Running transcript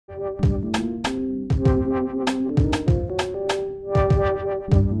Morning,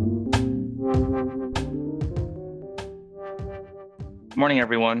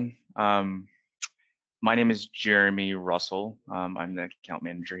 everyone. My name is Jeremy Russell. I'm the account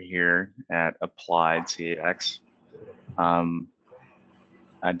manager here at Applied CAX. I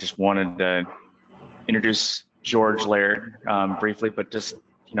just wanted to introduce George Laird briefly, but just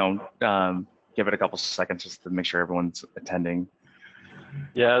give it a couple seconds just to make sure everyone's attending.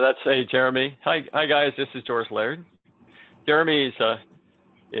 Yeah, that's Jeremy. Hi guys. This is George Laird. Jeremy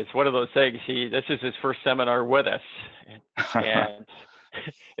it's one of those things. This is his first seminar with us, and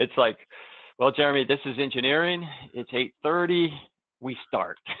it's like, well, Jeremy, this is engineering. It's 8:30. We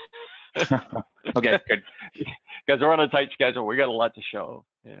start. Okay, good. Because we're on a tight schedule. We got a lot to show,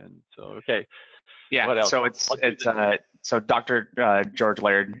 and so okay. Yeah. What else? So so Dr. George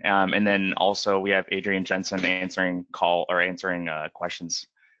Laird, and then also we have Adrian Jensen answering questions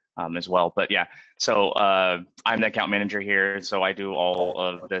as well. But yeah, so I'm the account manager here, so I do all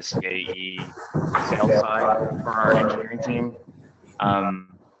of the CAE sales side for our engineering team.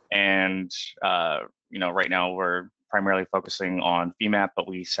 Right now we're primarily focusing on FEMAP, but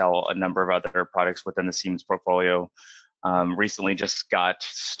we sell a number of other products within the Siemens portfolio. Recently just got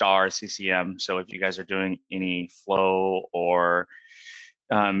Star CCM, so if you guys are doing any flow or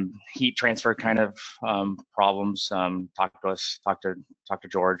heat transfer kind of problems, talk to us, talk to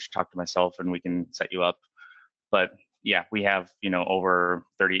George, talk to myself, and we can set you up. But yeah, we have over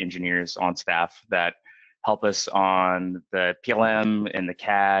 30 engineers on staff that help us on the PLM and the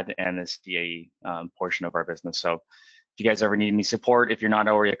CAD and the CAE portion of our business. So if you guys ever need any support, if you're not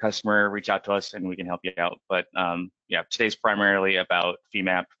already a customer, reach out to us and we can help you out. But yeah, today's primarily about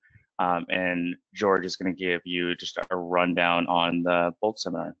FEMAP, and George is going to give you just a rundown on the Bolt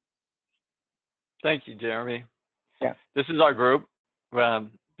seminar. Thank you, Jeremy. Yeah. This is our group.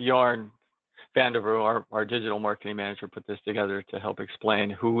 Bjorn Vandervoo, our digital marketing manager, put this together to help explain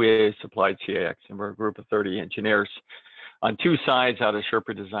who is Applied CAX, and we're a group of 30 engineers on two sides out of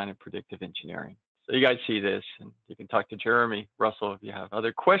Sherpa Design and Predictive Engineering. So you guys see this, and you can talk to Jeremy Russell if you have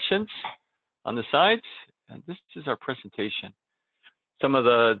other questions on the sides. And this is our presentation. Some of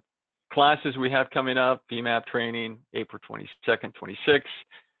the classes we have coming up: FEMAP training, April 22nd, 26th,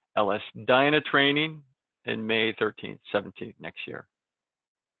 LS Dyna training in May 13th, 17th next year.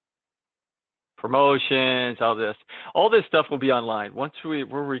 Promotions, all this stuff will be online once we're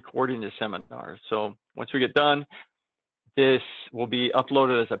recording the seminar. So once we get done, this will be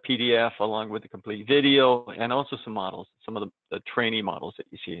uploaded as a PDF along with the complete video and also some models. Some of the training models that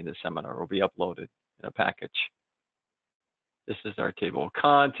you see in the seminar will be uploaded in a package. This is our table of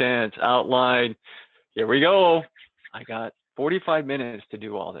contents, outline. Here we go. I got 45 minutes to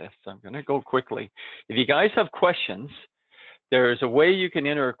do all this, so I'm going to go quickly. If you guys have questions, there's a way you can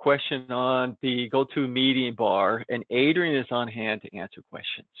enter a question on the GoToMeeting bar, and Adrian is on hand to answer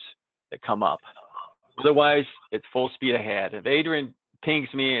questions that come up. Otherwise, it's full speed ahead. If Adrian pings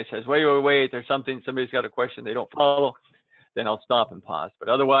me and says, wait, there's somebody's got a question they don't follow, then I'll stop and pause. But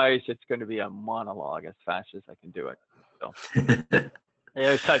otherwise, it's going to be a monologue as fast as I can do it. So,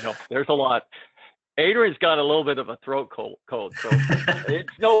 yes, I know, there's a lot. Adrian's got a little bit of a throat cold, so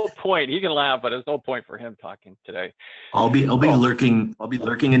it's no point. He can laugh, but there's no point for him talking today. I'll be lurking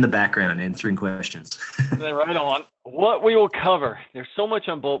in the background answering questions. Right on. What we will cover. There's so much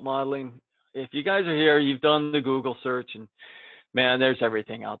on bolt modeling. If you guys are here, you've done the Google search, and man, there's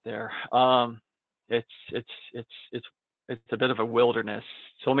everything out there. It's a bit of a wilderness.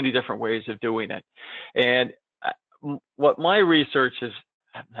 So many different ways of doing it, and what my research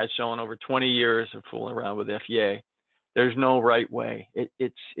has shown over 20 years of fooling around with FEA, there's no right way.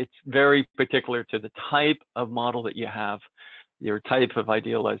 It's very particular to the type of model that you have, your type of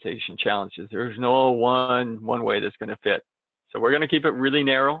idealization challenges. There's no one way that's going to fit. So we're going to keep it really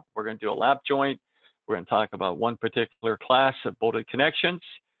narrow. We're going to do a lap joint. We're going to talk about one particular class of bolted connections.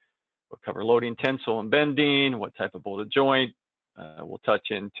 We'll cover loading, tensile, and bending, what type of bolted joint. We'll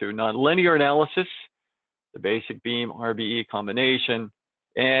touch into nonlinear analysis, the basic beam RBE combination.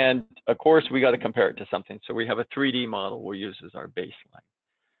 And of course, we got to compare it to something. So we have a 3D model we'll use as our baseline,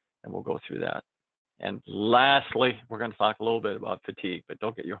 and we'll go through that. And lastly, we're going to talk a little bit about fatigue, but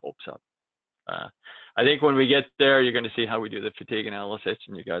don't get your hopes up. I think when we get there, you're going to see how we do the fatigue analysis,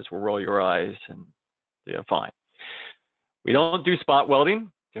 and you guys will roll your eyes and yeah, fine. We don't do spot welding.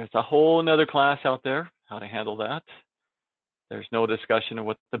 There's a whole nother class out there, how to handle that. There's no discussion of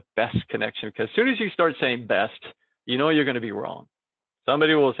what the best connection, because as soon as you start saying best, you know you're going to be wrong.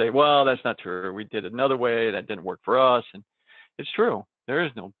 Somebody will say, well, that's not true. We did it another way. That didn't work for us. And it's true. There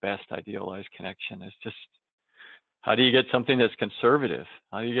is no best idealized connection. It's just How do you get something that's conservative?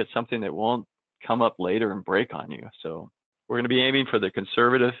 How do you get something that won't come up later and break on you? So we're going to be aiming for the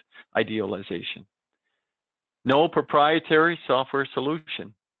conservative idealization. No proprietary software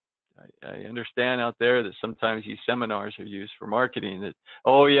solution. I understand out there that sometimes these seminars are used for marketing that,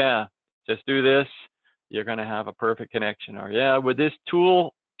 oh yeah, just do this, you're going to have a perfect connection. Or yeah, with this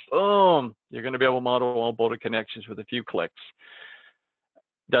tool, boom, you're going to be able to model all bolted connections with a few clicks.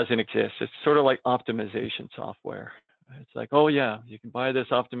 Doesn't exist. It's sort of like optimization software. It's like, oh yeah, you can buy this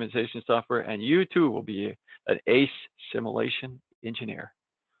optimization software and you too will be an ace simulation engineer.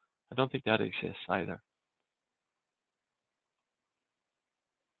 I don't think that exists either.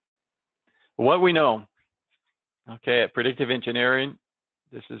 What we know, okay, at Predictive Engineering,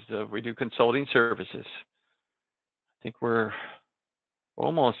 this is, we do consulting services. I think we're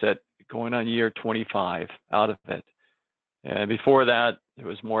almost at going on year 25 out of it. And before that, it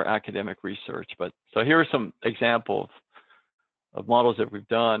was more academic research. But so here are some examples of models that we've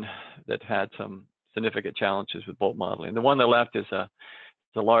done that had some significant challenges with bolt modeling. The one on the left is a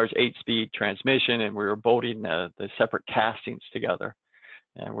large 8-speed transmission, and we were bolting the separate castings together.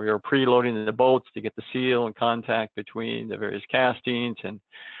 And we were preloading the bolts to get the seal and contact between the various castings, and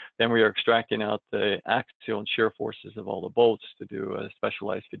then we were extracting out the axial and shear forces of all the bolts to do a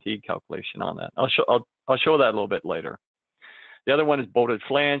specialized fatigue calculation on that. I'll show that a little bit later. The other one is bolted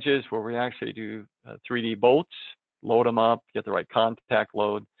flanges, where we actually do 3D bolts, load them up, get the right contact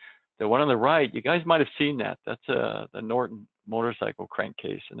load. The one on the right, you guys might have seen that. That's the Norton motorcycle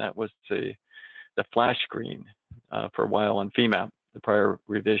crankcase, and that was the flash screen for a while on FEMA, the prior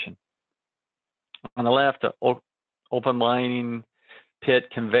revision. On the left, open mining pit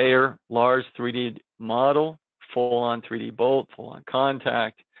conveyor, large 3D model, full-on 3D bolt, full-on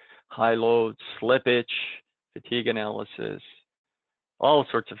contact, high load, slippage, fatigue analysis, all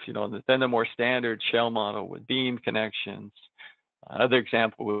sorts of, then the more standard shell model with beam connections. Another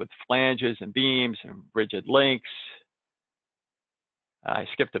example with flanges and beams and rigid links. I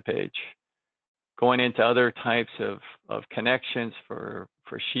skipped a page. Going into other types of connections for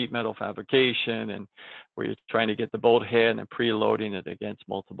sheet metal fabrication, and where you're trying to get the bolt head and preloading it against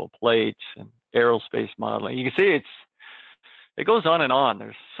multiple plates, and aerospace modeling. You can see it goes on and on.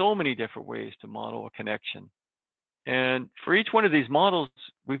 There's so many different ways to model a connection. And for each one of these models,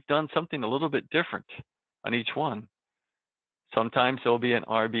 we've done something a little bit different on each one. Sometimes there'll be an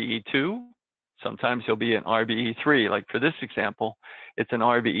RBE2, sometimes there'll be an RBE3. Like for this example, it's an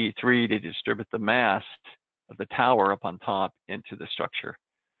RBE3 to distribute the mass of the tower up on top into the structure.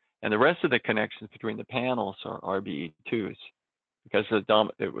 And the rest of the connections between the panels are RBE2s, because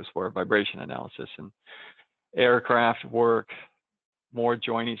it was for vibration analysis and aircraft work, more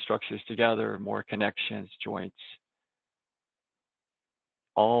joining structures together, more connections, joints,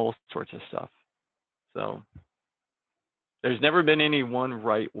 all sorts of stuff. So there's never been any one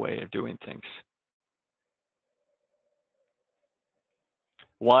right way of doing things.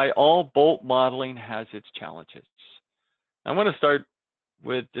 Why all bolt modeling has its challenges. I want to start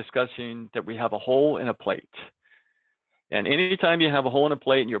with discussing that we have a hole in a plate. And anytime you have a hole in a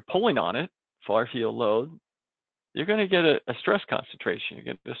plate and you're pulling on it, far field load, you're going to get a stress concentration. You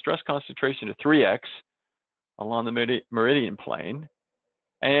get a stress concentration of 3x along the meridian plane.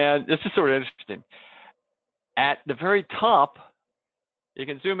 And this is sort of interesting. At the very top, you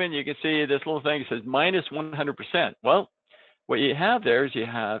can zoom in, you can see this little thing that says minus 100%. Well, what you have there is you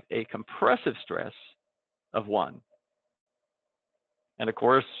have a compressive stress of 1. And of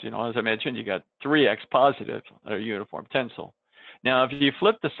course, as I mentioned, you got 3x positive or uniform tensile. Now, if you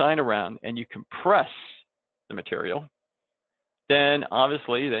flip the sign around and you compress the material, then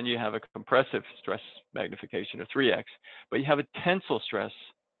obviously, then you have a compressive stress magnification of 3x, but you have a tensile stress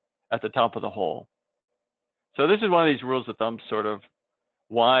at the top of the hole. So this is one of these rules of thumb, sort of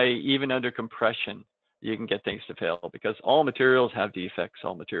why even under compression, you can get things to fail, because all materials have defects.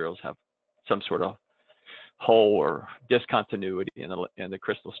 All materials have some sort of hole or discontinuity in the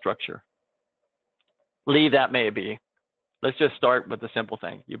crystal structure. Leave that may be. Let's just start with the simple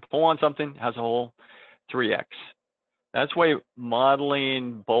thing. You pull on something, has a hole, 3x. That's why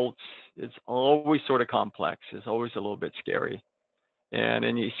modeling bolts is always sort of complex. It's always a little bit scary.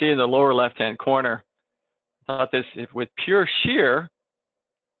 And you see in the lower left-hand corner, I thought this, if with pure shear,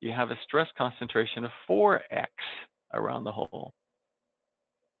 you have a stress concentration of 4x around the hole.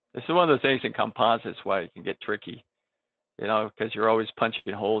 This is one of those things in composites why it can get tricky, because you're always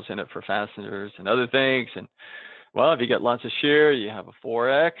punching holes in it for fasteners and other things. And well, if you get lots of shear, you have a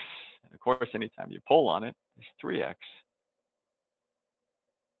 4x. And of course, anytime you pull on it, it's 3x.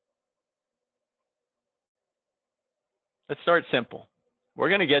 Let's start simple. We're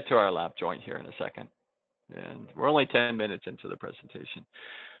going to get to our lap joint here in a second. And we're only 10 minutes into the presentation.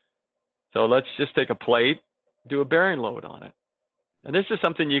 So let's just take a plate, do a bearing load on it. And this is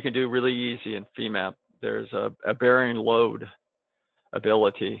something you can do really easy in FEMAP. There's a bearing load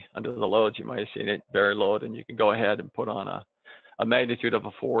ability under the loads. You might have seen it, bearing load, and you can go ahead and put on a magnitude of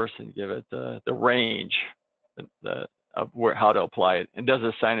a force and give it the range of how to apply it. It does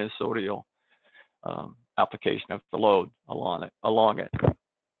a sinusoidal application of the load along it.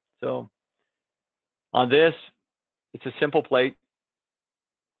 So on this, it's a simple plate.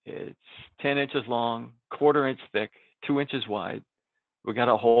 It's 10 inches long, 1/4 inch thick, 2 inches wide. We got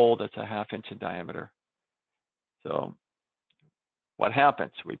a hole that's a 1/2 inch in diameter. So what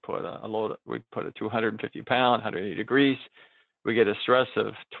happens? We put a 250 pound, 180 degrees. We get a stress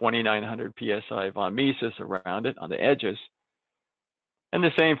of 2,900 PSI von Mises around it on the edges. And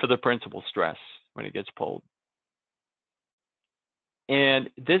the same for the principal stress when it gets pulled.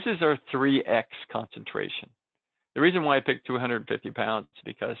 And this is our 3x concentration. The reason why I picked 250 pounds is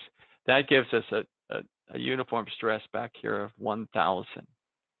because that gives us a uniform stress back here of 1,000.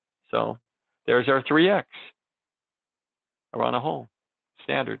 So there's our 3x around a hole,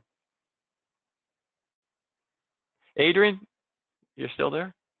 standard. Adrian, you're still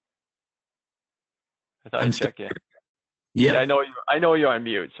there? I thought I'd check in. Yeah. I know you're on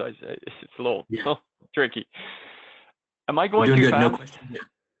mute, so it's a little tricky. Am I going too fast? No question.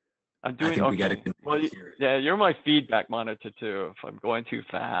 I'm doing okay. Well, yeah, you're my feedback monitor too. If I'm going too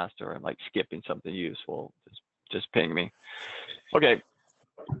fast or I'm like skipping something useful, just ping me. Okay,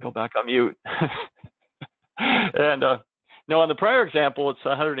 go back on mute. And no, on the prior example, it's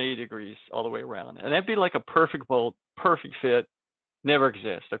 180 degrees all the way around, and that'd be like a perfect bolt, perfect fit. Never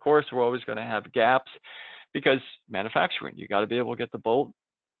exists. Of course, we're always going to have gaps because manufacturing, you got to be able to get the bolt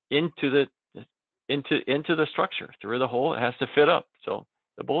into the structure through the hole. It has to fit up. So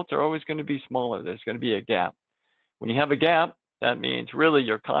the bolts are always going to be smaller. There's going to be a gap. When you have a gap, that means really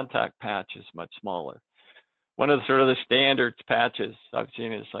your contact patch is much smaller. One of the sort of the standard patches I've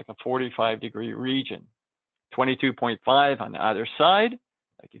seen is like a 45-degree region, 22.5 on either side.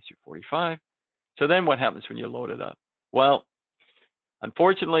 That gives you 45. So then what happens when you load it up? Well,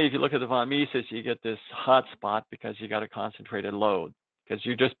 unfortunately, if you look at the von Mises, you get this hot spot because you got a concentrated load because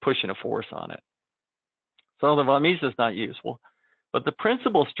you're just pushing a force on it. So the von Mises is not useful. But the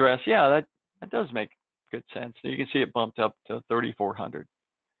principal stress, yeah, that does make good sense. You can see it bumped up to 3,400,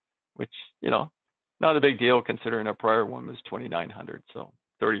 which, not a big deal considering our prior one was 2,900. So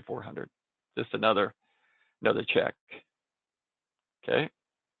 3,400, just another check. Okay.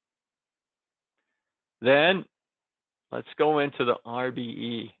 Then let's go into the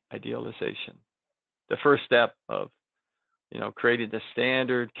RBE idealization. The first step of, creating the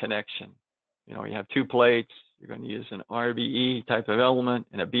standard connection. You have two plates. You're going to use an RBE type of element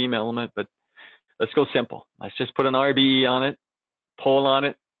and a beam element, but let's go simple. Let's just put an RBE on it, pull on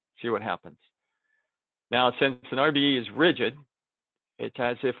it, see what happens. Now, since an RBE is rigid, it's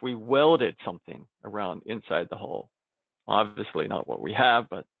as if we welded something around inside the hole. Obviously not what we have,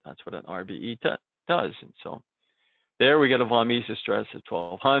 but that's what an RBE does. And so there we get a von Mises stress of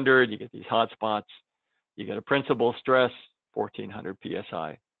 1,200. You get these hot spots. You get a principal stress, 1,400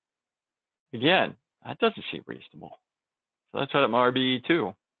 PSI. Again, that doesn't seem reasonable. So that's what an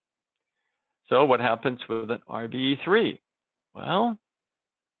RBE2. So what happens with an RBE3? Well,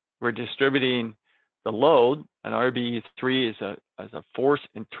 we're distributing the load. An RBE3 is a force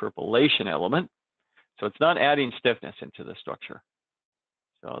interpolation element. So it's not adding stiffness into the structure.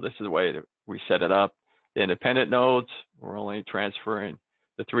 So this is the way that we set it up. The independent nodes, we're only transferring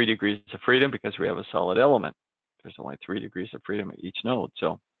the 3 degrees of freedom because we have a solid element. There's only 3 degrees of freedom at each node.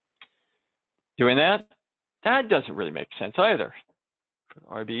 So doing that doesn't really make sense either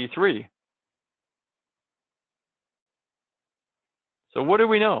for RBE3. So what do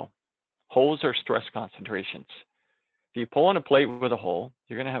we know? Holes are stress concentrations. If you pull on a plate with a hole,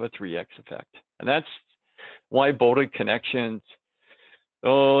 you're going to have a 3x effect. And that's why bolted connections,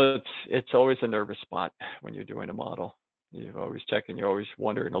 it's always a nervous spot when you're doing a model. You're always checking, you're always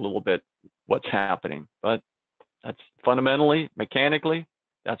wondering a little bit what's happening. But that's fundamentally, mechanically,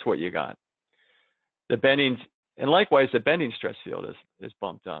 that's what you got. The bending, and likewise, the bending stress field is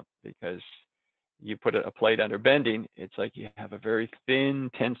bumped up because you put a plate under bending, it's like you have a very thin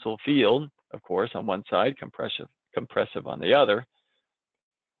tensile field, of course, on one side, compressive on the other.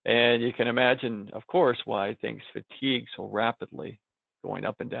 And you can imagine, of course, why things fatigue so rapidly, going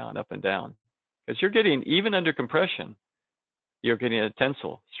up and down, because you're getting, even under compression, you're getting a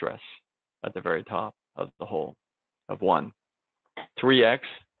tensile stress at the very top of the hole of 1, 3x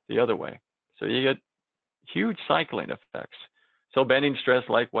the other way. So you get huge cycling effects. So bending stress,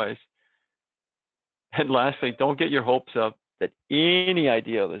 likewise, And lastly, don't get your hopes up that any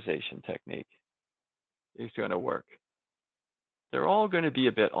idealization technique is going to work. They're all going to be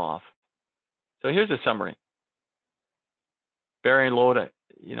a bit off. So here's a summary. Bearing load,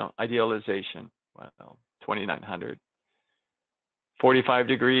 idealization, well, 2900. 45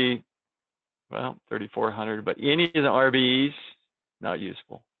 degree, well, 3400, but any of the RBEs, not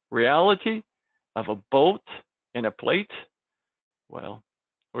useful. Reality of a boat and a plate, well,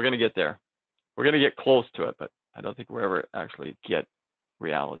 we're going to get there. We're going to get close to it, but I don't think we'll ever actually get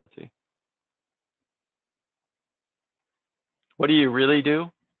reality. What do you really do?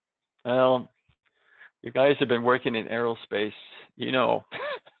 Well, you guys have been working in aerospace, you know.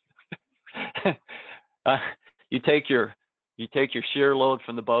 You take your shear load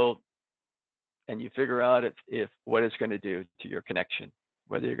from the boat and you figure out if what it's going to do to your connection,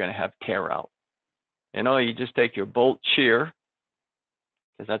 whether you're going to have tear out. You just take your bolt shear,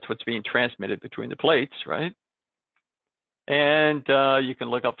 because that's what's being transmitted between the plates, right? And you can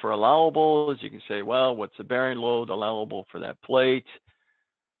look up for allowables. You can say, well, what's the bearing load allowable for that plate?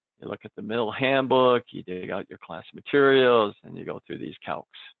 You look at the middle handbook, you dig out your class materials, and you go through these calcs.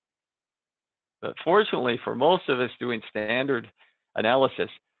 But fortunately, for most of us doing standard analysis,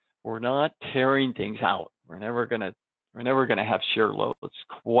 we're not tearing things out. We're never gonna have shear loads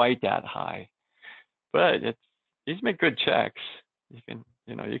quite that high. But these make good checks. You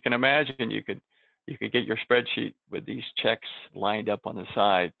can imagine you could get your spreadsheet with these checks lined up on the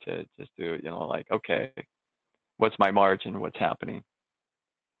side to just do, like, okay, what's my margin? What's happening?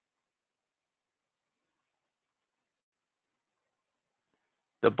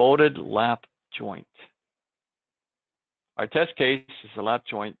 The bolted lap joint. Our test case is a lap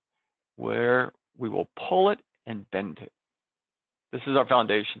joint where we will pull it and bend it. This is our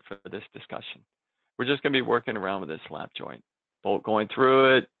foundation for this discussion. We're just going to be working around with this lap joint. Bolt going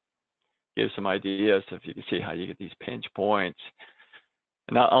through it, give some ideas if you can see how you get these pinch points.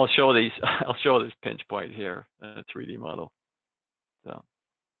 And I'll show these. I'll show this pinch point here in a 3D model. So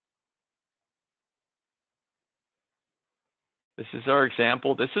this is our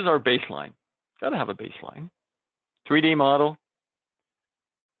example. This is our baseline. Got to have a baseline. 3D model.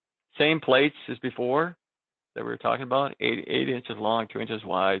 Same plates as before that we were talking about. 8 inches long, 2 inches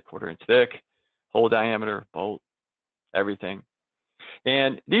wide, 1/4 inch thick, hole diameter, bolt, everything.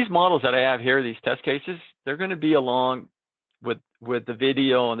 And these models that I have here, these test cases, they're going to be along with the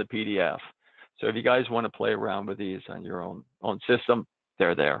video and the PDF. So if you guys want to play around with these on your own system,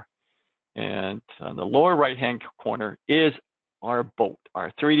 they're there. And on the lower right-hand corner is our boat,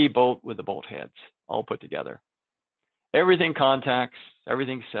 our 3D boat with the bolt heads all put together. Everything contacts,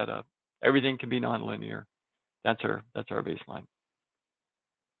 everything's set up, everything can be nonlinear. That's our baseline.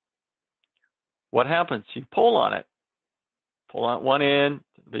 What happens? You pull on it. Pull out one end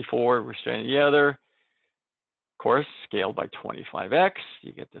before we're straining the other. Of course, scaled by 25x.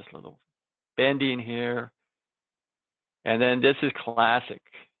 You get this little bending here. And then this is classic.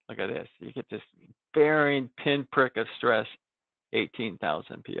 Look at this. You get this bearing pinprick of stress,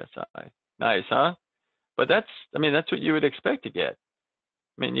 18,000 psi. Nice, huh? But that's what you would expect to get.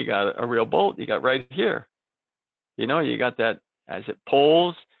 I mean, you got a real bolt. You got right here. You got that as it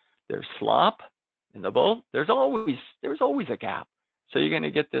pulls. There's slop in the bolt. There's always a gap. So you're going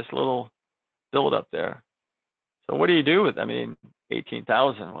to get this little build up there. So what do you do with?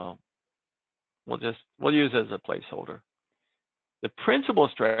 18,000. Well, we'll use it as a placeholder. The principal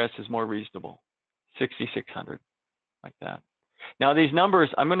stress is more reasonable, 6,600, like that. Now these numbers,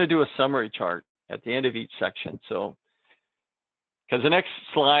 I'm going to do a summary chart at the end of each section. So, because the next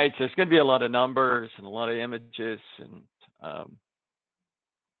slides, there's going to be a lot of numbers and a lot of images, and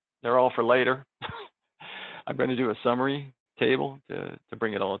they're all for later. I'm going to do a summary table to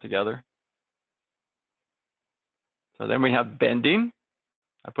bring it all together. So then we have bending.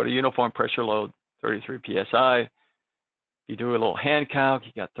 I put a uniform pressure load, 33 psi. You do a little hand calc,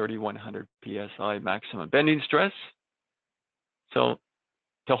 you got 3,100 psi maximum bending stress. So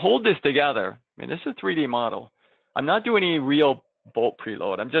to hold this together, this is a 3D model. I'm not doing any real bolt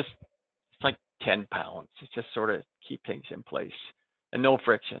preload. It's like 10 pounds. It's just sort of keep things in place and no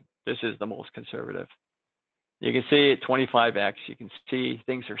friction. This is the most conservative. You can see at 25x, you can see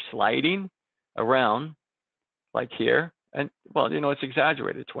things are sliding around like here. And well, it's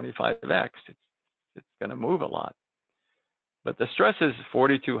exaggerated, 25x. It's going to move a lot. But the stress is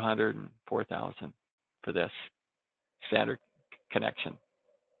 4,200 and 4,000 for this standard connection.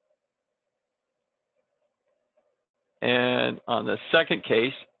 And on the second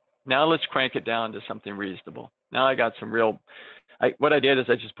case, now let's crank it down to something reasonable. Now I got some real, what I did is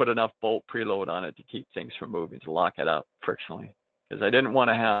I just put enough bolt preload on it to keep things from moving, to lock it up frictionally. because I didn't want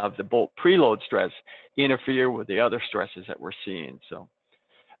to have the bolt preload stress interfere with the other stresses that we're seeing. So,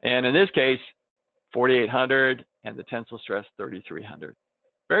 and in this case, 4,800 and the tensile stress 3,300.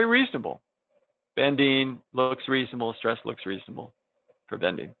 Very reasonable. Bending looks reasonable, stress looks reasonable for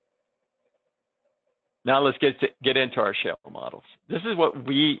bending. Now let's get into our shell models. This is what I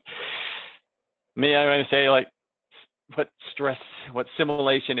want to say, like, what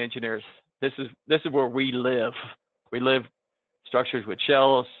simulation engineers, this is where we live. We live structures with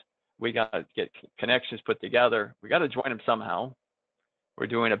shells. We got to get connections put together. We got to join them somehow. We're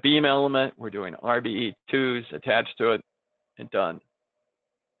doing a beam element. We're doing RBE2s attached to it, and done.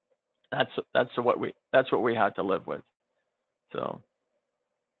 That's what we had to live with. So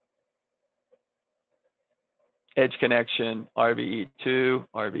edge connection, RBE2,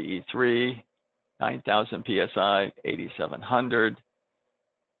 RBE3, 9,000 psi, 8,700.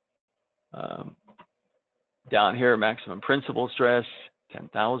 Down here, maximum principal stress,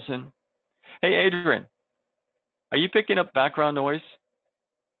 10,000. Hey, Adrian, are you picking up background noise?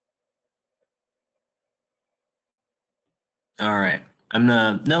 All right.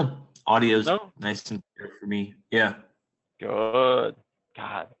 No, audio's nice and clear for me. Yeah. Good.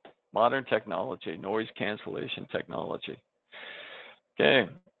 God, modern technology, noise cancellation technology. Okay.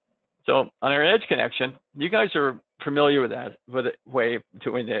 So on our edge connection, you guys are familiar with that, with the way of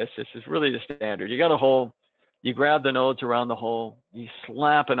doing this. This is really the standard. You got a hole, you grab the nodes around the hole, you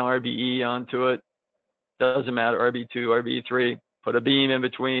slap an RBE onto it. Doesn't matter, RB2, RB3, put a beam in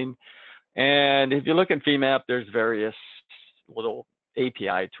between. And if you look in FEMAP, there's various little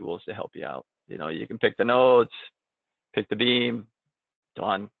API tools to help you out. You know, you can pick the nodes, pick the beam,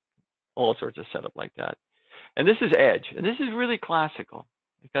 done, all sorts of setup like that. And this is edge, and this is really classical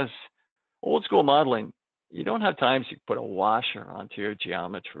because old school modeling, you don't have time to put a washer onto your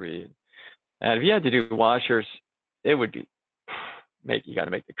geometry. And if you had to do washers, it would be, you got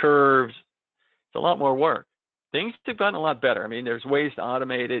to make the curves. It's a lot more work. Things have gotten a lot better. I mean, there's ways to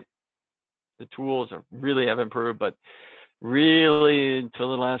automate it. The tools really have improved, but really until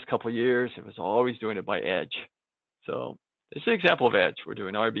the last couple of years, it was always doing it by edge. So this is an example of edge. We're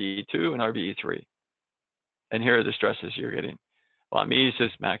doing RBE2 and RBE3. And here are the stresses you're getting. Von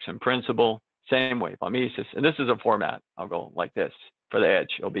Mises, maximum principal, same way, von Mises. And this is a format. I'll go like this for the edge.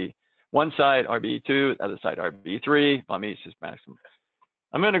 It'll be one side RBE2, the other side RBE3, von Mises, maximum.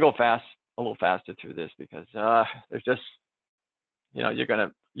 I'm going to go fast, a little faster through this because there's just, you know,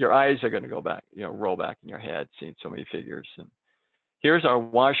 your eyes are going to go back, you know, roll back in your head, seeing so many figures. And here's our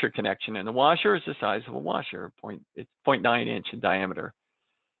washer connection. And the washer is the size of a washer, it's 0.9 inch in diameter.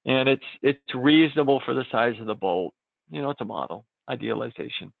 And it's reasonable for the size of the bolt. You know, it's a model,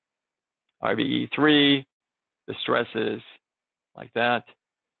 idealization. RBE3, the stresses like that.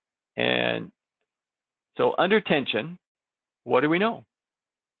 And so under tension, what do we know?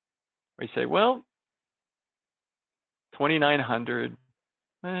 We say, well, 2,900,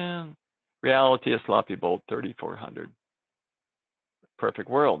 reality is sloppy bolt, 3,400. Perfect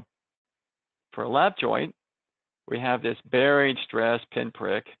world. For a lap joint, we have this bearing stress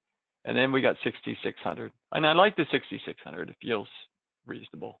pinprick, and then we got 6,600. And I like the 6,600, it feels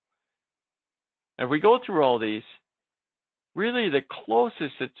reasonable. If we go through all these, really the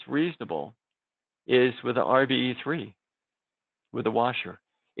closest it's reasonable is with the RBE3, with the washer.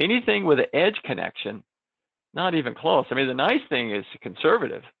 Anything with an edge connection, not even close. I mean, the nice thing is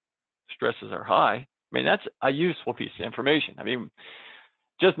conservative. Stresses are high. I mean, that's a useful piece of information. I mean,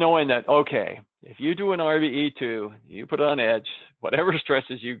 just knowing that, okay, if you do an RBE2, you put it on edge, whatever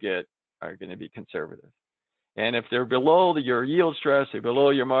stresses you get are going to be conservative. And if they're below your yield stress, they're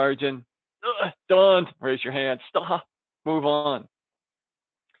below your margin, done, raise your hand, stop, move on.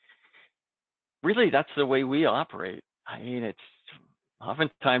 Really, that's the way we operate. I mean,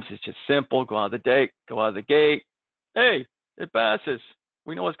 oftentimes it's just simple, go out of the gate, hey, it passes.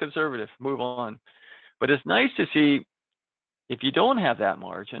 We know it's conservative, move on. But it's nice to see if you don't have that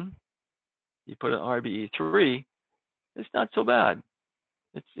margin, you put an RBE3, it's not so bad.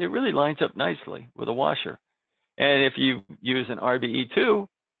 It really lines up nicely with a washer. And if you use an RBE2,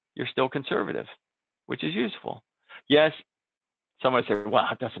 you're still conservative, which is useful. Yes, someone say, well,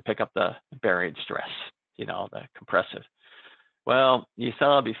 it doesn't pick up the bearing stress, you know, the compressive. Well, you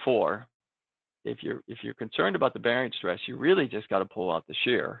saw before, if you're concerned about the bearing stress, you really just got to pull out the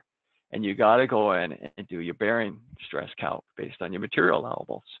shear, and you got to go in and do your bearing stress calc based on your material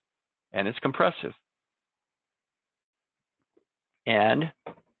allowables, and it's compressive. And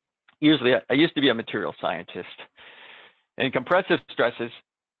usually, I used to be a material scientist, and compressive stresses,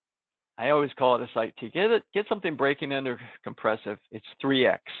 I always call it a site T. Get something breaking under compressive, it's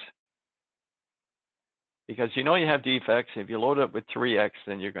 3x. because you know you have defects. If you load up with 3x,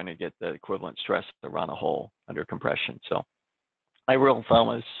 then you're going to get the equivalent stress around a hole under compression. So my rule of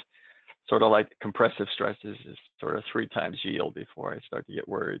thumb is sort of like compressive stresses is sort of 3 times yield before I start to get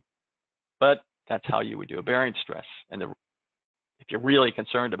worried. But that's how you would do a bearing stress, and if you're really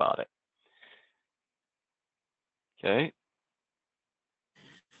concerned about it. Okay.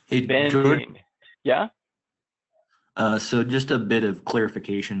 Hey, Bending. George, Yeah. so just a bit of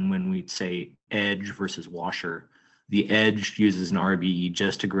clarification when we say edge versus washer. The edge uses an RBE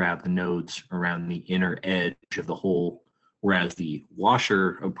just to grab the nodes around the inner edge of the hole, whereas the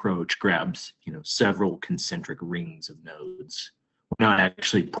washer approach grabs, several concentric rings of nodes. We're not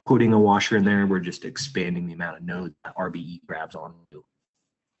actually putting a washer in there. We're just expanding the amount of nodes that RBE grabs onto.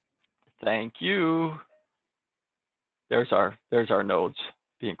 Thank you. There's our nodes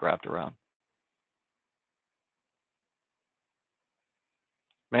being grabbed around.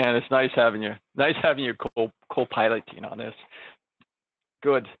 Man, it's nice having you. Nice having you co-piloting on this.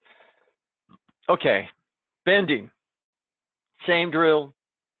 Good. Okay, bending. Same drill.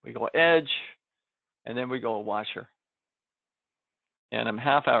 We go edge, and then we go washer. And I'm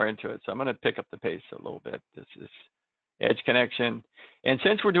half hour into it, so I'm going to pick up the pace a little bit. This is edge connection. And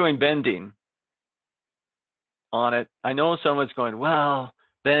since we're doing bending on it, I know someone's going, well,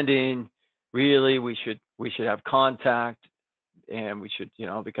 bending, really, we should have contact, and we should,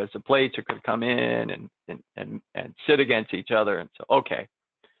 because the plates are going to come in and sit against each other. And so, okay.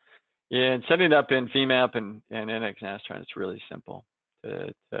 And setting it up in FEMAP and NX Nastran, it's really simple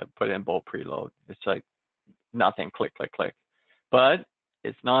to put in bolt preload. It's like nothing, click, click, click. But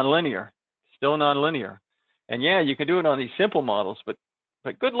it's nonlinear, still nonlinear. And yeah, you can do it on these simple models, but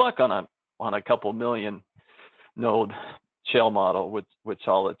good luck on a couple million node shell model with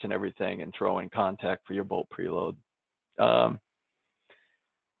solids and everything and throw in contact for your bolt preload.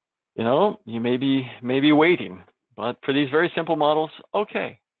 You may be waiting, but for these very simple models,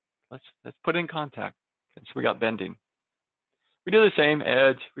 okay, let's put in contact. So we got bending. We do the same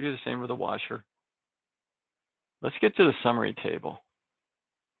edge. We do the same with the washer. Let's get to the summary table.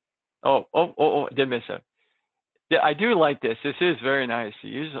 Oh, I did miss it. Yeah, I do like this. This is very nice.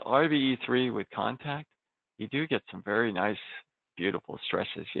 You use RBE3 with contact, you do get some very nice, beautiful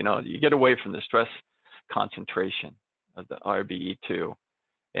stresses. You get away from the stress concentration of the RBE2.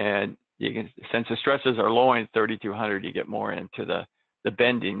 And you can, since the stresses are low in 3200, you get more into the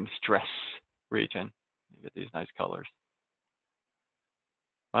bending stress region. You get these nice colors.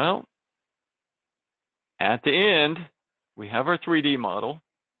 Well, at the end, we have our 3D model.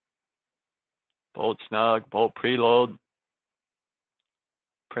 Bolt snug, bolt preload,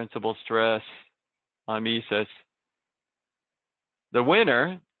 principal stress, mimesis. The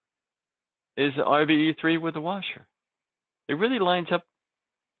winner is the RBE3 with the washer. It really lines up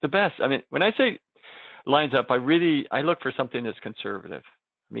the best. I mean, when I say lines up, I look for something that's conservative.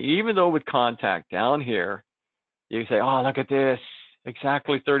 I mean, even though with contact down here, you say, oh, look at this,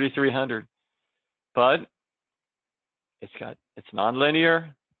 exactly 3300. But it's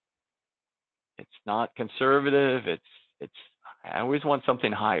nonlinear. It's not conservative. I always want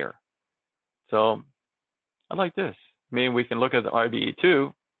something higher. So I like this. I mean, we can look at the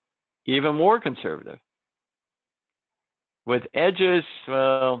RBE2, even more conservative. With edges,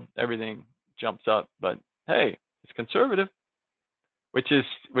 well, everything jumps up, but hey, it's conservative, which is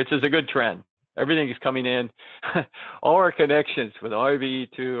a good trend. Everything is coming in. All our connections with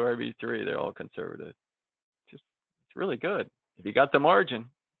RBE2, RBE3, they're all conservative. It's really good. If you got the margin,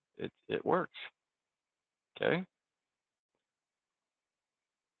 it works. Okay.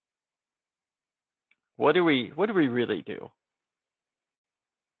 What do we really do?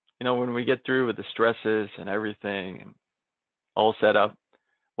 When we get through with the stresses and everything and all set up,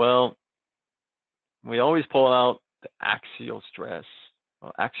 well, we always pull out the axial stress,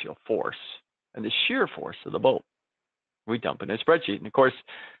 axial force, and the shear force of the bolt. We dump it in a spreadsheet. And of course,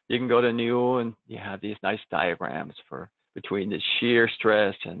 you can go to new and you have these nice diagrams between the shear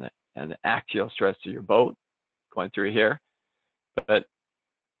stress and the axial stress of your boat going through here. But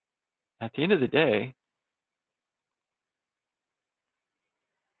at the end of the day,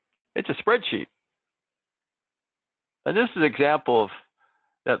 it's a spreadsheet. And this is an example of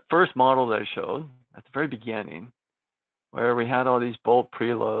that first model that I showed at the very beginning, where we had all these bolt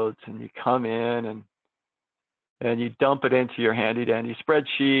preloads, and you come in and you dump it into your handy dandy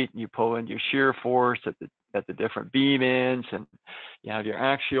spreadsheet, and you pull in your shear force at the different beam ends, and you have your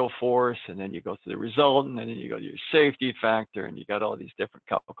axial force, and then you go to the resultant, and then you go to your safety factor, and you got all these different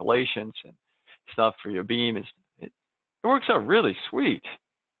calculations and stuff for your beam. It works out really sweet,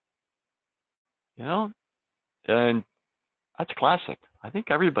 and that's classic. I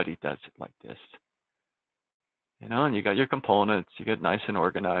think everybody does it like this. you know, and you got your components, you get nice and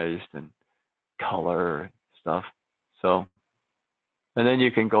organized and color and stuff. So, and then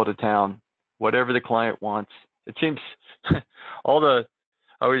you can go to town, whatever the client wants. It seems all the,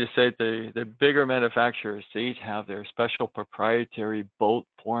 I would just say the bigger manufacturers, they each have their special proprietary bolt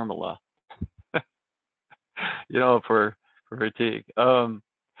formula, you know, for fatigue.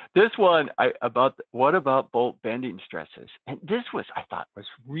 This one, what about bolt bending stresses? And this was, I thought, was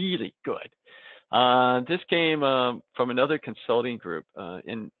really good. This came from another consulting group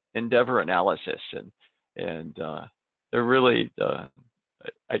in Endeavor Analysis, and they're really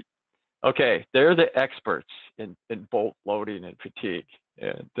okay. They're the experts in bolt loading and fatigue.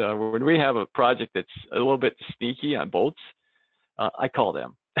 And when we have a project that's a little bit sneaky on bolts, I call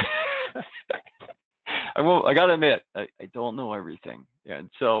them. I gotta admit, I don't know everything, and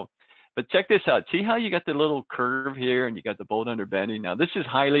so, but check this out. See how you got the little curve here, and you got the bolt under bending. Now this is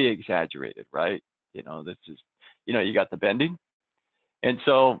highly exaggerated, right? You know, this is, you know, you got the bending, and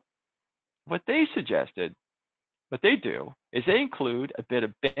so what they suggested, what they do is they include a bit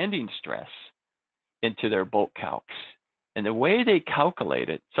of bending stress into their bolt calcs, and the way they calculate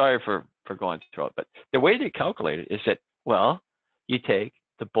it. Sorry for going through it, but the way they calculate it is that, well, you take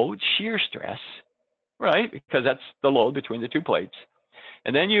the bolt shear stress, right, because that's the load between the two plates.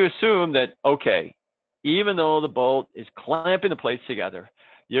 And then you assume that, okay, even though the bolt is clamping the plates together,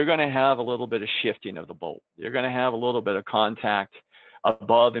 you're going to have a little bit of shifting of the bolt. You're going to have a little bit of contact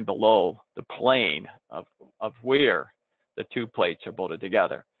above and below the plane of where the two plates are bolted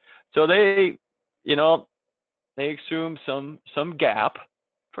together. So they, you know, they assume some gap,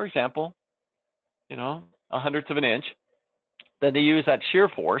 for example, you know, 1/100 of an inch. Then they use that shear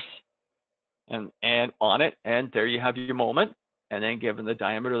force and on it, and there you have your moment. And then given the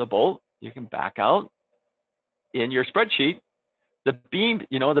diameter of the bolt, you can back out in your spreadsheet the beam,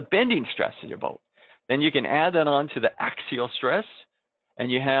 you know, the bending stress of your bolt. Then you can add that on to the axial stress,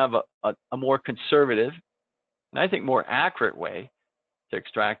 and you have a more conservative, and I think more accurate way to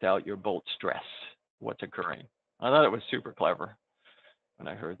extract out your bolt stress, what's occurring. I thought it was super clever when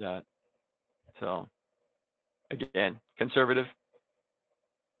I heard that. So again, conservative.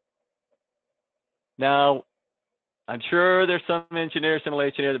 Now, I'm sure there's some engineer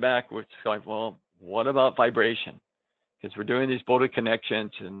simulation near the back which is going, well, what about vibration? Because we're doing these bolted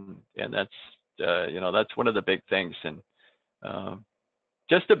connections, and that's you know, that's one of the big things. And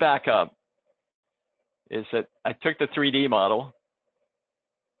just to back up, is that I took the 3D model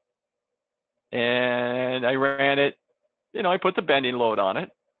and I ran it. You know, I put the bending load on it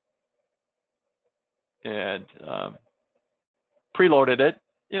and preloaded it.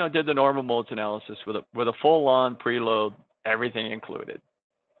 You know, did the normal modes analysis with a full-on preload, everything included.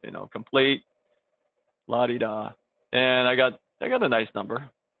 You know, complete, la-di-da, and I got a nice number.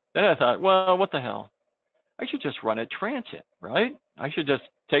 Then I thought, well, what the hell? I should just run it transient, right? I should just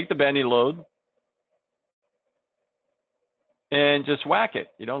take the bending load and just whack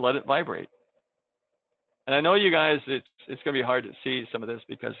it. You know, let it vibrate. And I know you guys, it's going to be hard to see some of this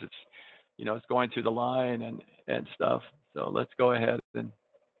because it's, you know, it's going through the line and stuff. So let's go ahead and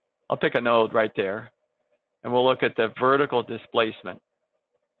I'll pick a node right there, and we'll look at the vertical displacement.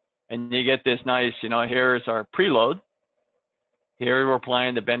 And you get this nice, you know, here's our preload. Here we're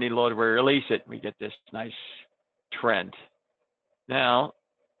applying the bending load, we release it, we get this nice trend. Now,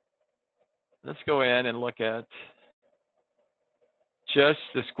 let's go in and look at just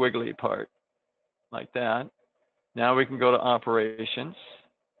the squiggly part, like that. Now we can go to operations,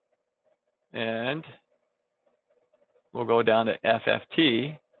 and we'll go down to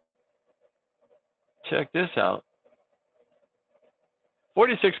FFT. Check this out.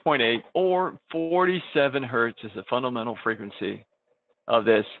 46.8 or 47 hertz is the fundamental frequency of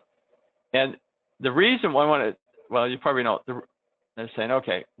this. And the reason why I want to, well, you probably know, they're saying,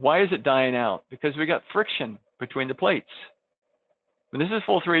 okay, why is it dying out? Because we got friction between the plates. When this is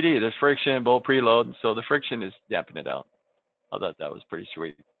full 3D, there's friction, bolt preload, and so the friction is damping it out. I thought that was pretty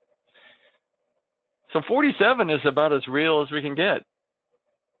sweet. So 47 is about as real as we can get.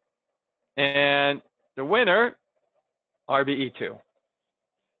 And the winner, RBE2.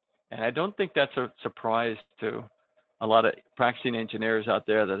 And I don't think that's a surprise to a lot of practicing engineers out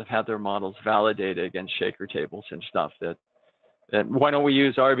there that have had their models validated against shaker tables and stuff. That why don't we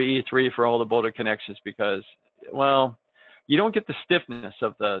use RBE3 for all the bolted connections? Because, well, you don't get the stiffness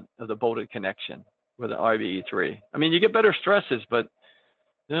of the bolted connection with an RBE3. I mean, you get better stresses, but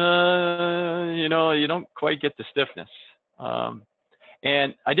you know, you don't quite get the stiffness.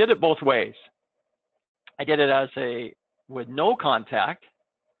 And I did it both ways. I did it with no contact,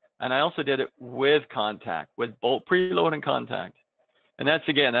 and I also did it with contact, with bolt preload and contact. And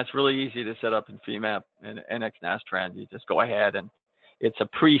that's really easy to set up in FEMAP and NX-Nastran. You just go ahead and it's a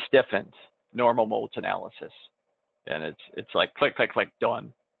pre-stiffened normal modes analysis. And it's like click, click, click,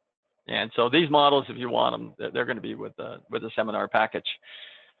 done. And so these models, if you want them, they're going to be with the seminar package.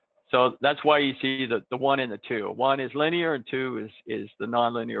 So that's why you see the 1 and the 2. 1 is linear and 2 is the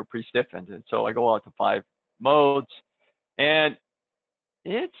nonlinear pre-stiffened. And so I go out to 5 modes, and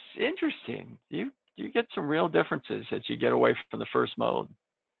it's interesting. You get some real differences as you get away from the first mode.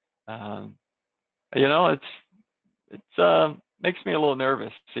 You know, it's makes me a little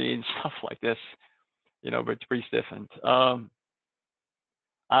nervous seeing stuff like this, you know, but it's pre-stiffened.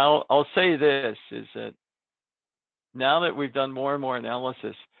 I'll say this is that now that we've done more and more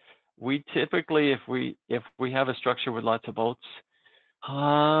analysis, we typically, if we have a structure with lots of bolts,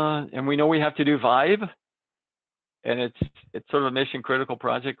 and we know we have to do vibe, and it's sort of a mission critical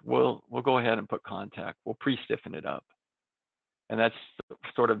project, we'll go ahead and put contact. We'll pre-stiffen it up, and that's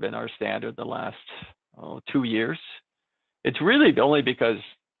sort of been our standard the last 2 years. It's really only because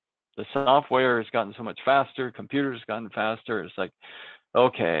the software has gotten so much faster, computers gotten faster. It's like,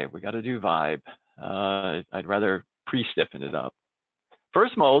 okay, we got to do vibe. I'd rather pre-stiffen it up.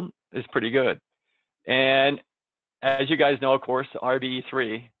 First mode is pretty good. And as you guys know, of course,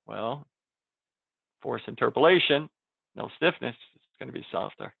 RBE3, well, force interpolation, no stiffness, it's going to be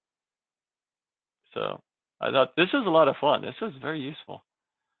softer. So I thought this is a lot of fun. This was very useful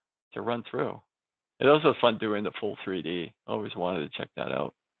to run through. It also was fun doing the full 3D. Always wanted to check that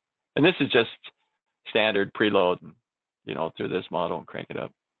out. And this is just standard preload, you know, through this model and crank it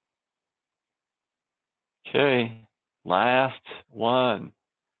up. Okay, last one,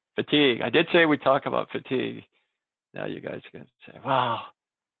 fatigue. I did say we'd talk about fatigue. Now you guys are going to say, wow,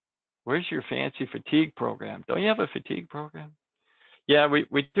 where's your fancy fatigue program? Don't you have a fatigue program? Yeah,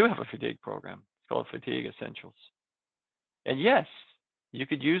 we do have a fatigue program. It's called Fatigue Essentials. And yes, you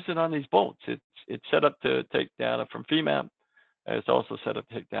could use it on these bolts. It's set up to take data from FEMAP. It's also set up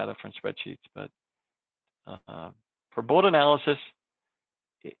to take data from spreadsheets. But for bolt analysis,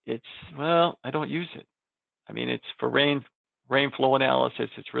 it's, well, I don't use it. I mean, it's for rain flow analysis.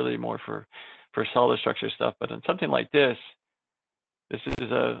 It's really more for solid structure stuff. But on something like this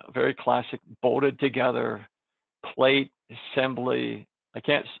is a very classic bolted together plate assembly. I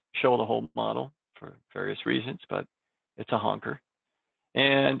can't show the whole model for various reasons, but it's a honker.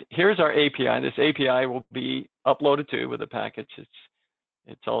 And here's our API. This API will be uploaded to with a package.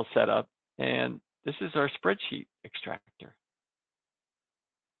 It's all set up. And this is our spreadsheet extractor.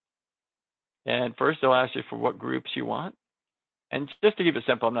 And first they'll ask you for what groups you want. And just to keep it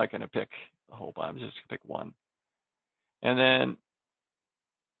simple, I'm not going to pick a whole bunch. I'm just going to pick one. And then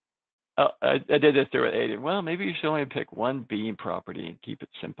I did this through at 80. Well, maybe you should only pick one beam property and keep it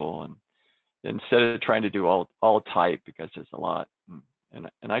simple. And instead of trying to do all type, because there's a lot.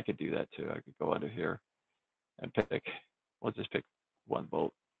 And I could do that too. I could go under here and pick, we'll just pick one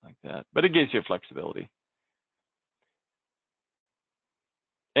bolt like that. But it gives you flexibility.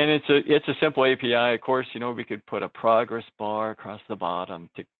 And it's a simple API. Of course, you know, we could put a progress bar across the bottom,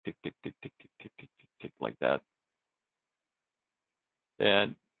 tick, tick, tick, tick, tick, tick, tick, tick, tick, tick, like that.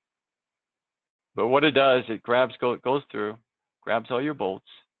 But what it does, it goes through, grabs all your bolts,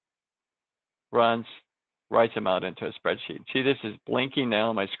 runs, writes them out into a spreadsheet. See, this is blinking now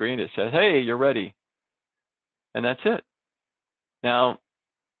on my screen. It says, hey, you're ready. And that's it. Now,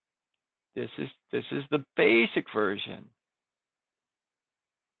 this is the basic version.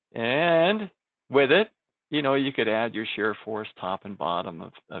 And with it, you know, you could add your shear force top and bottom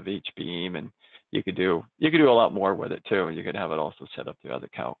of each beam, and you could do a lot more with it too. You could have it also set up to other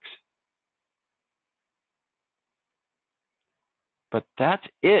calcs. But that's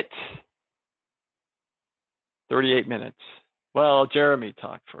it. 38 minutes. Well, Jeremy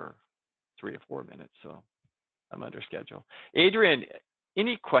talked for 3 or 4 minutes, so I'm under schedule. Adrian,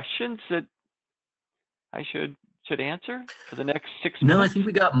 any questions that I should answer for the next 6 minutes? No, I think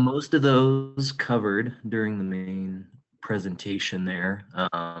we got most of those covered during the main presentation there.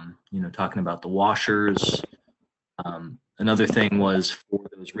 You know, talking about the washers. Another thing was for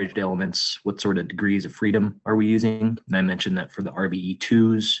those rigid elements, what sort of degrees of freedom are we using? And I mentioned that for the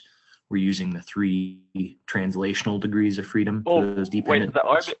RBE2s, we're using the 3 translational degrees of freedom for those dependent.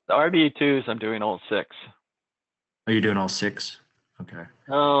 Wait, the RBE2s, I'm doing all 6. Are you doing all 6? Okay.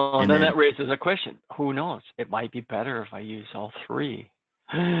 Oh, and then that raises a question. Who knows? It might be better if I use all 3.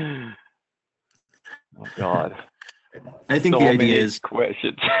 Oh God. I think the idea is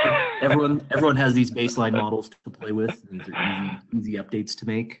questions. everyone has these baseline models to play with. These are easy updates to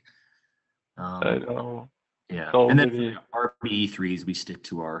make. I know. Yeah. So and then for RBE3s, we stick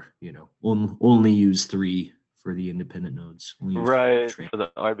to our, you know, only use 3 for the independent nodes. We use Right, train. for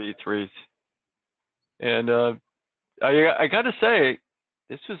the RB3s. And I got to say,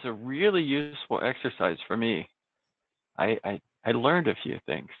 this was a really useful exercise for me. I learned a few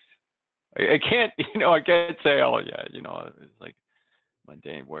things. I can't, I can't say, oh yeah, it's like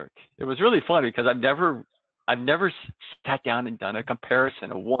mundane work. It was really fun because I've never sat down and done a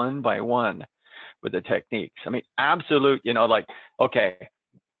comparison of one by one with the techniques. I mean, absolute, like, okay,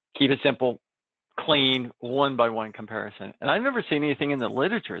 keep it simple, clean, one by one comparison. And I've never seen anything in the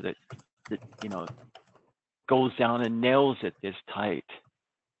literature that goes down and nails it this tight.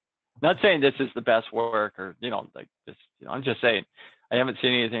 Not saying this is the best work or, like this, I'm just saying I haven't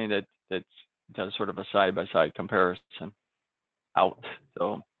seen anything that does sort of a side-by-side comparison out.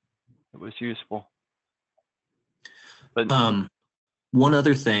 So it was useful. But one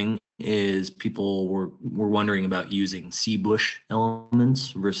other thing is people were wondering about using C-bush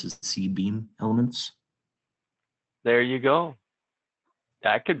elements versus C-beam elements. there you go.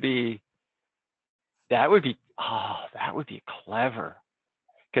 That would be clever.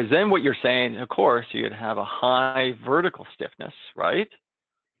 Because then what you're saying, of course, you'd have a high vertical stiffness, right?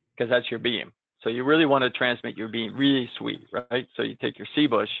 Because that's your beam. So you really want to transmit your beam really sweet, right? So you take your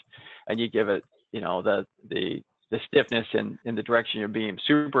C-bush and you give it, the stiffness in the direction of your beam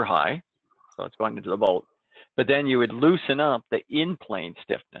super high. So it's going into the bolt. But then you would loosen up the in-plane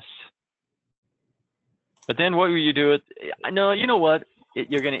stiffness. But then what would you do? No, you know what?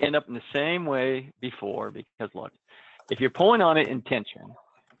 You're going to end up in the same way before, because look, if you're pulling on it in tension,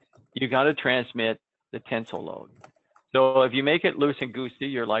 you got to transmit the tensile load. So if you make it loose and goosey,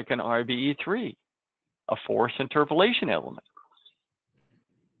 you're like an RBE3, a force interpolation element.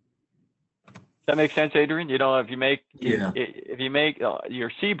 That makes sense, Adrian? If you make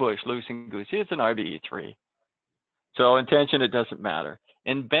your C-bush loose and goosey, it's an RBE3. So in tension, it doesn't matter.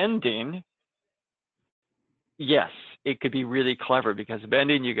 In bending, yes, it could be really clever, because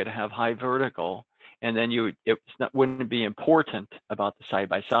bending, you could have high vertical, and then wouldn't be important about the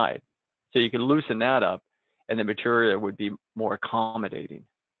side-by-side. So you can loosen that up, and the material would be more accommodating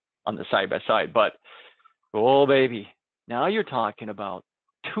on the side-by-side. But, oh, baby, now you're talking about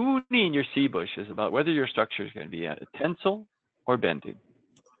tuning your C-bushes about whether your structure is going to be at a tensile or bending.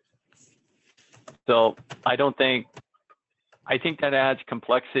 So I think that adds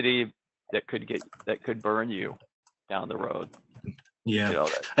complexity that could burn you down the road. Yeah,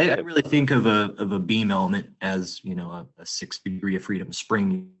 I really think of a beam element as a 6 degree of freedom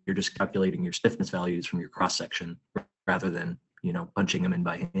spring. You're just calculating your stiffness values from your cross section rather than punching them in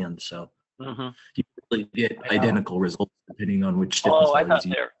by hand. So you really get identical results depending on which stiffness values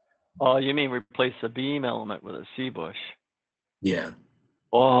you. Oh, you mean replace the beam element with a C-bush? Yeah.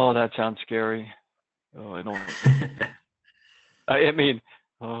 Oh, that sounds scary. Oh, I don't. I mean,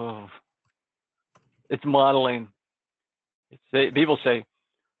 it's modeling. People say,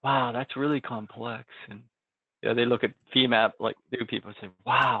 wow, that's really complex. And they look at FEMAP, like new people say,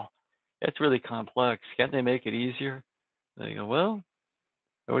 wow, that's really complex. Can't they make it easier? And they go, well,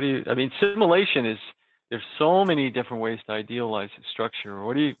 simulation is, there's so many different ways to idealize the structure.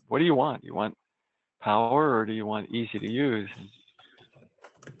 What do you want? You want power, or do you want easy to use? And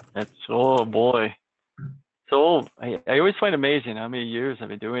that's, oh boy. So I always find amazing how many years I've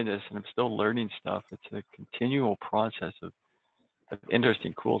been doing this, and I'm still learning stuff. It's a continual process of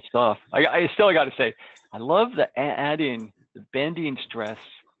interesting, cool stuff. I still got to say, I love adding the bending stress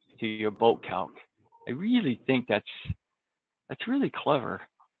to your bolt calc. I really think that's really clever.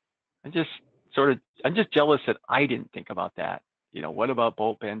 I'm just jealous that I didn't think about that. What about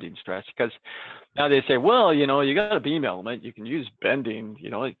bolt bending stress? Because now they say, well, you got a beam element, you can use bending,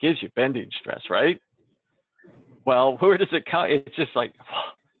 it gives you bending stress, right? Well, where does it count? It's just like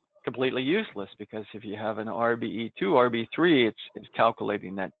completely useless, because if you have an RBE2, RB3, it's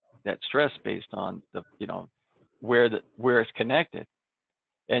calculating that stress based on the where it's connected.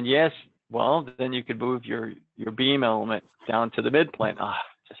 And yes, well, then you could move your beam element down to the midplane.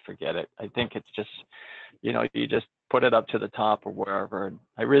 Just forget it. I think it's just you just put it up to the top or wherever. And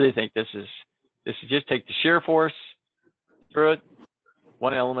I really think this is just take the shear force through it,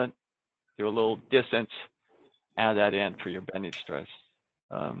 one element, do a little distance, add that in for your bending stress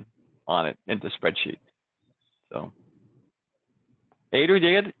on it in the spreadsheet. So, Adrian,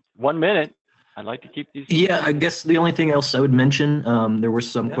 you get 1 minute. I'd like to keep these. Yeah, I guess the only thing else I would mention, there were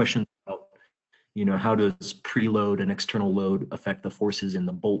some questions about, how does preload and external load affect the forces in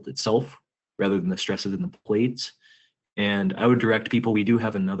the bolt itself rather than the stresses in the plates. And I would direct people, we do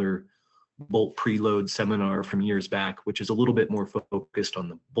have another bolt preload seminar from years back, which is a little bit more focused on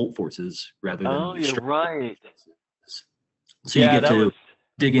the bolt forces rather than. Oh, you're right. So you get to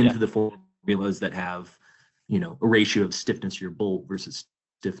dig into the formulas that have, a ratio of stiffness of your bolt versus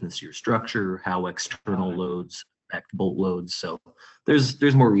stiffness of your structure, how external loads affect bolt loads. So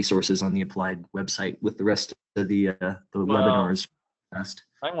there's more resources on the Applied website with the rest of the webinars.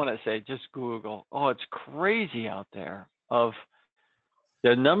 I want to say just Google. Oh, it's crazy out there of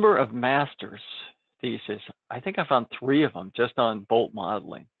the number of master's thesis. I think I found 3 of them just on bolt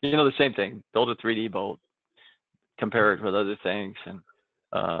modeling. The same thing, build a 3D bolt, compare it with other things, and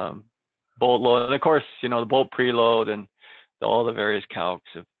bolt load. And of course, the bolt preload and all the various calcs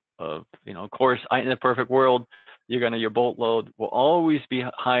of of course, in the perfect world, your bolt load will always be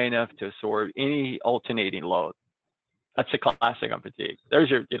high enough to absorb any alternating load. That's a classic on fatigue. There's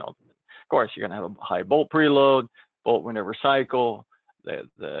your, of course, you're going to have a high bolt preload, bolt will never cycle,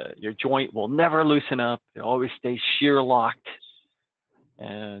 your joint will never loosen up, it always stays shear locked.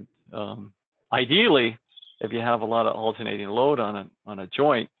 And ideally, if you have a lot of alternating load on a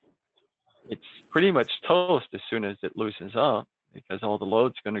joint, it's pretty much toast as soon as it loosens up, because all the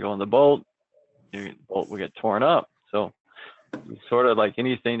load's going to go on the bolt, the bolt will get torn up. So sort of like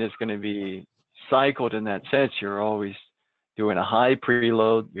anything that's going to be cycled in that sense, you're always doing a high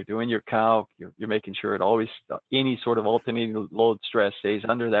preload, you're doing your calc, you're making sure it always, any sort of alternating load stress stays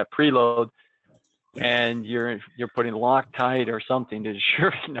under that preload, and you're putting Loctite or something to ensure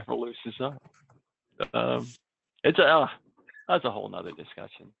it never loosens up. That's a whole nother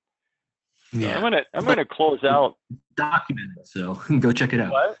discussion. Yeah, I'm gonna close out. Documented, so go check it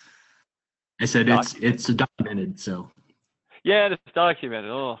out. What? I said it's documented, so. Yeah, it's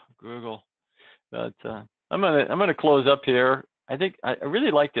documented. Oh, Google. But I'm gonna close up here. I think I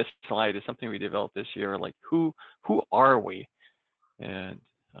really like this slide. It's something we developed this year. Like who are we? And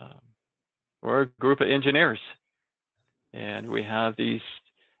we're a group of engineers, and we have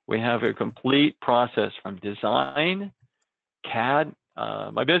a complete process from design, CAD.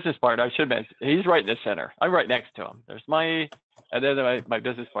 My business partner, I should mention, he's right in the center. I'm right next to him. There's and then my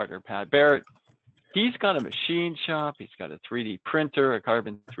business partner, Pat Barrett. He's got a machine shop. He's got a 3D printer, a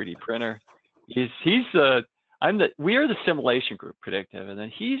carbon 3D printer. We are the simulation group, Predictive, and then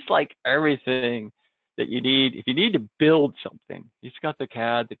he's like everything that you need. If you need to build something, he's got the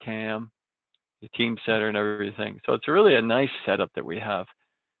CAD, the CAM, the team setter, and everything. So it's really a nice setup that we have,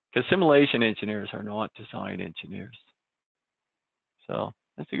 because simulation engineers are not design engineers. So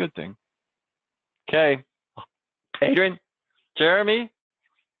that's a good thing. Okay, Adrian, Jeremy,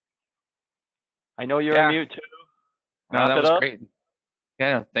 I know you're on mute too. No, that was great.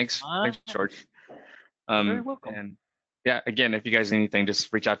 Yeah, thanks, George. You're very welcome. And yeah, again, if you guys need anything,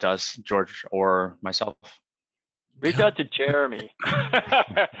 just reach out to us, George or myself. Reach out to Jeremy.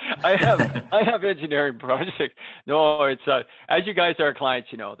 I have engineering projects. No, it's as you guys are clients,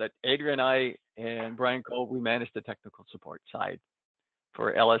 that Adrian, I, and Brian Cole, we manage the technical support side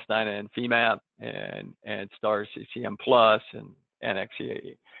for LS9 and FEMAP and STAR CCM Plus and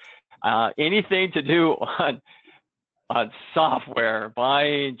XEA. Anything to do on software,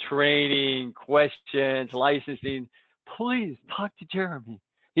 buying, training, questions, licensing, please talk to Jeremy.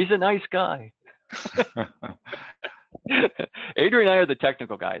 He's a nice guy. Adrian and I are the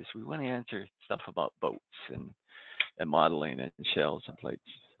technical guys. We want to answer stuff about boats and modeling and shells and plates.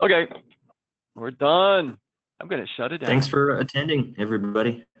 Okay, we're done. I'm going to shut it down. Thanks for attending,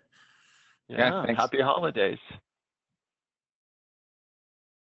 everybody. Yeah, happy holidays.